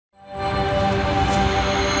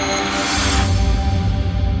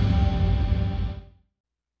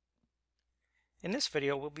In this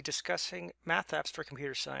video, we'll be discussing MathApps for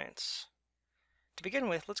computer science. To begin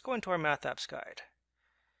with, let's go into our MathApps guide.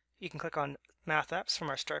 You can click on MathApps from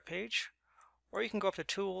our start page, or you can go up to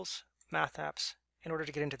Tools, MathApps, in order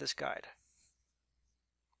to get into this guide.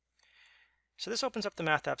 So this opens up the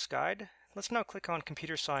MathApps guide. Let's now click on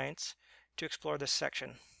Computer Science to explore this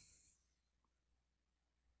section.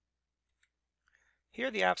 Here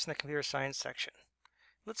are the apps in the Computer Science section.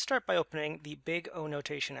 Let's start by opening the Big O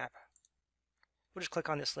Notation app. We'll just click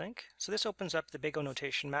on this link. So this opens up the Big O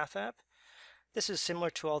Notation Math app. This is similar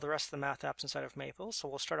to all the rest of the math apps inside of Maple, so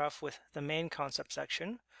we'll start off with the main concept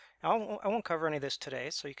section. I won't cover any of this today,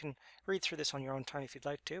 so you can read through this on your own time if you'd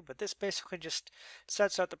like to, but this basically just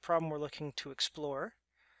sets out the problem we're looking to explore,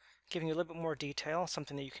 giving you a little bit more detail,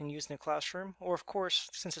 something that you can use in the classroom, or of course,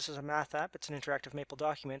 since this is a math app, it's an interactive Maple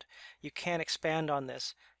document, you can expand on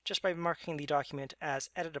this just by marking the document as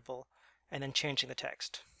editable and then changing the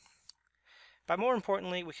text. But more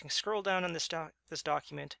importantly, we can scroll down on this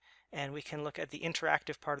document and we can look at the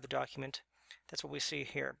interactive part of the document. That's what we see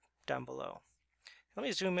here down below. Let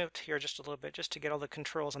me zoom out here just a little bit just to get all the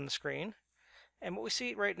controls on the screen. And what we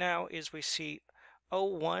see right now is we see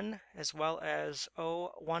O1 as well as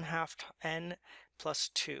O1/2 n plus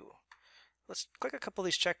 2. Let's click a couple of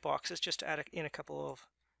these checkboxes just to add in a couple of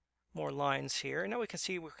more lines here. And now we can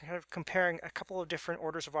see we're kind of comparing a couple of different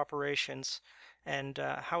orders of operations and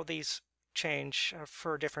how these change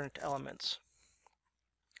for different elements.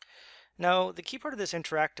 Now, the key part of this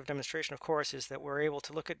interactive demonstration, of course, is that we're able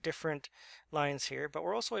to look at different lines here, but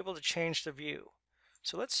we're also able to change the view.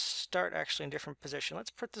 So let's start actually in a different position. Let's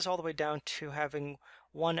put this all the way down to having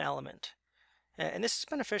one element. And this is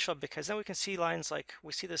beneficial because then we can see lines like,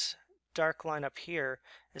 we see this dark line up here,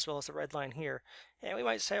 as well as the red line here. And we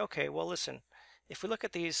might say, okay, well listen, if we look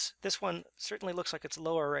at these, this one certainly looks like it's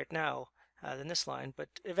lower right now than this line, but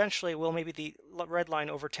eventually will maybe the red line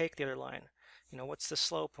overtake the other line. You know, what's the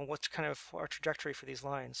slope and what's kind of our trajectory for these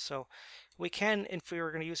lines. So we can, if we were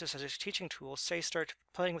going to use this as a teaching tool, say start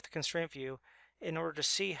playing with the constraint view in order to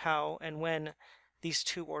see how and when these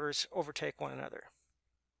two orders overtake one another.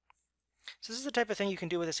 So this is the type of thing you can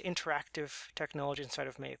do with this interactive technology inside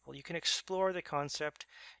of Maple. You can explore the concept,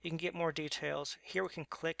 you can get more details. Here we can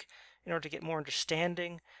click in order to get more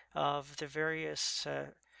understanding of the various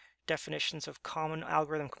definitions of common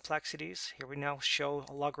algorithm complexities. Here we now show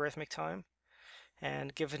a logarithmic time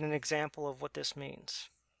and give it an example of what this means.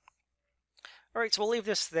 Alright, so we'll leave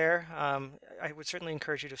this there. I would certainly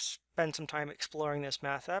encourage you to spend some time exploring this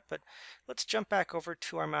math app, but let's jump back over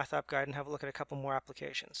to our math app guide and have a look at a couple more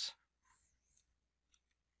applications.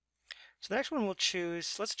 So the next one let's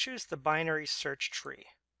choose the binary search tree.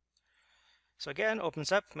 So again,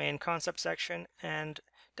 opens up main concept section, and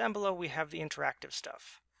down below we have the interactive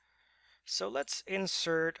stuff. So let's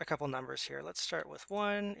insert a couple numbers here. Let's start with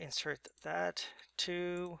 1, insert that,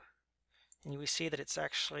 2, and we see that it's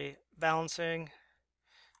actually balancing.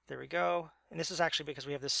 There we go. And this is actually because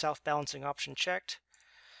we have this self-balancing option checked.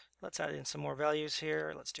 Let's add in some more values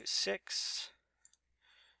here. Let's do 6.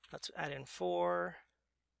 Let's add in 4.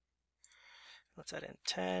 Let's add in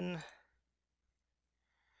 10.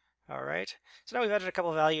 All right, so now we've added a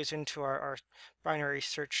couple of values into our binary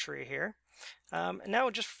search tree here. And now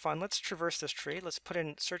just for fun, let's traverse this tree. Let's put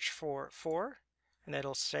in search for 4, and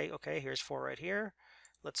that'll say, okay, here's 4 right here.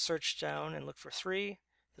 Let's search down and look for 3.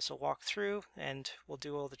 This will walk through, and we'll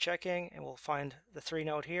do all the checking, and we'll find the 3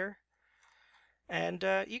 node here. And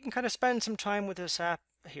you can kind of spend some time with this app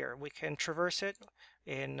here. We can traverse it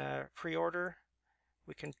in pre-order.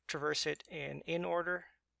 We can traverse it in order,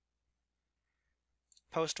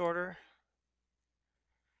 post-order,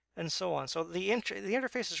 and so on. So the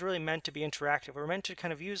interface is really meant to be interactive. We're meant to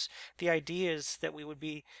kind of use the ideas that we would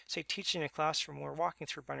be, say, teaching in a classroom when we're walking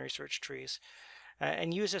through binary search trees,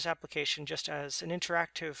 and use this application just as an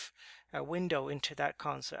interactive window into that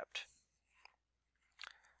concept.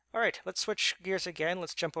 All right, let's switch gears again.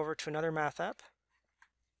 Let's jump over to another math app.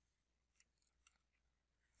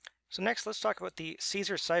 So next, let's talk about the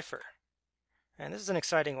Caesar Cipher. And this is an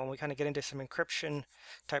exciting one. We kind of get into some encryption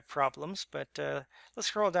type problems, but let's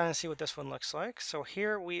scroll down and see what this one looks like. So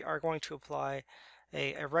here we are going to apply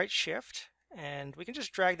a right shift, and we can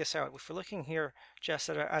just drag this out. If we're looking here just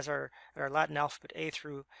as our Latin alphabet A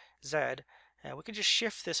through Z, we can just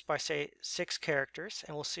shift this by, say, 6 characters,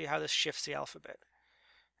 and we'll see how this shifts the alphabet.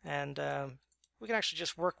 And we can actually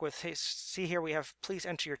just work with, hey, see here we have please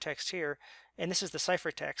enter your text here, and this is the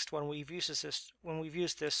ciphertext when we've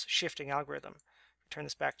used this shifting algorithm. Turn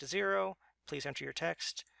this back to 0, please enter your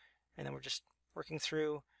text, and then we're just working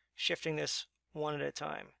through shifting this one at a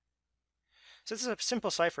time. So this is a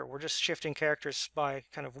simple cipher. We're just shifting characters by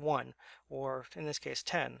kind of 1, or in this case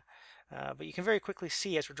 10. But you can very quickly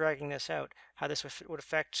see as we're dragging this out how this would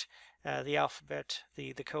affect the alphabet,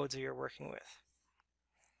 the codes that you're working with.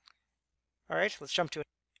 All right, let's jump to it.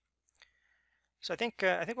 So I think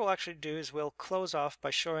what we'll actually do is we'll close off by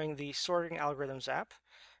showing the sorting algorithms app.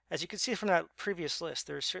 As you can see from that previous list,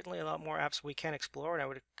 there's certainly a lot more apps we can explore, and I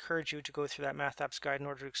would encourage you to go through that MathApps guide in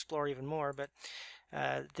order to explore even more. But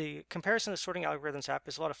the comparison of the sorting algorithms app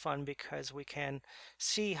is a lot of fun because we can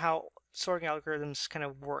see how sorting algorithms kind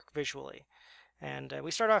of work visually. And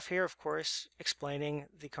we start off here, of course, explaining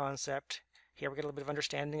the concept. Here we get a little bit of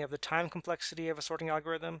understanding of the time complexity of a sorting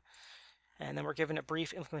algorithm. And then we're given a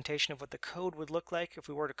brief implementation of what the code would look like if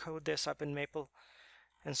we were to code this up in Maple,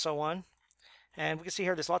 and so on. And we can see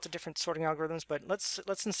here there's lots of different sorting algorithms, but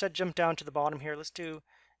let's instead jump down to the bottom here. Let's do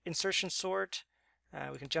insertion sort.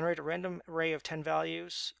 We can generate a random array of 10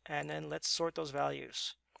 values, and then let's sort those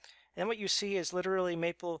values. And what you see is literally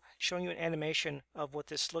Maple showing you an animation of what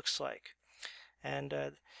this looks like. And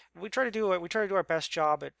we try to do our best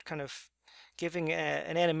job at kind of giving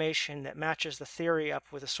an animation that matches the theory up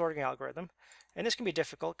with a sorting algorithm. And this can be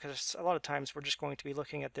difficult because a lot of times we're just going to be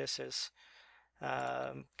looking at this as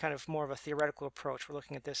kind of more of a theoretical approach. We're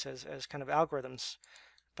looking at this as kind of algorithms.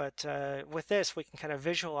 But with this, we can kind of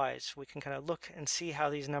visualize, we can kind of look and see how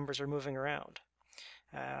these numbers are moving around.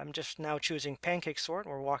 I'm just now choosing pancake sort.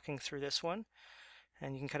 We're walking through this one.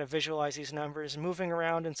 And you can kind of visualize these numbers moving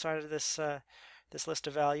around inside of this, this list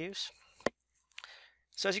of values.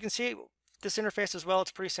 So as you can see, this interface as well,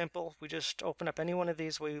 it's pretty simple. We just open up any one of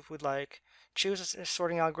these we would like, choose a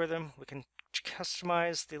sorting algorithm. We can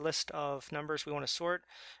customize the list of numbers we want to sort,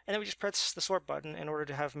 and then we just press the sort button in order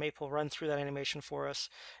to have Maple run through that animation for us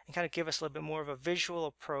and kind of give us a little bit more of a visual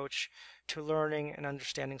approach to learning and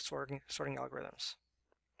understanding sorting algorithms.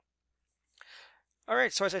 All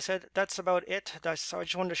right, so as I said, that's about it. So I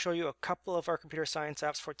just wanted to show you a couple of our computer science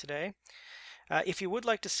apps for today. If you would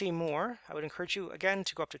like to see more, I would encourage you again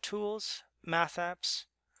to go up to Tools, MathApps,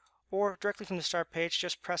 or directly from the Start page,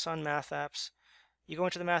 just press on MathApps. You go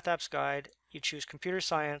into the MathApps guide, you choose Computer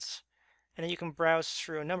Science, and then you can browse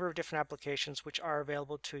through a number of different applications which are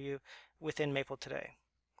available to you within Maple today.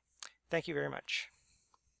 Thank you very much.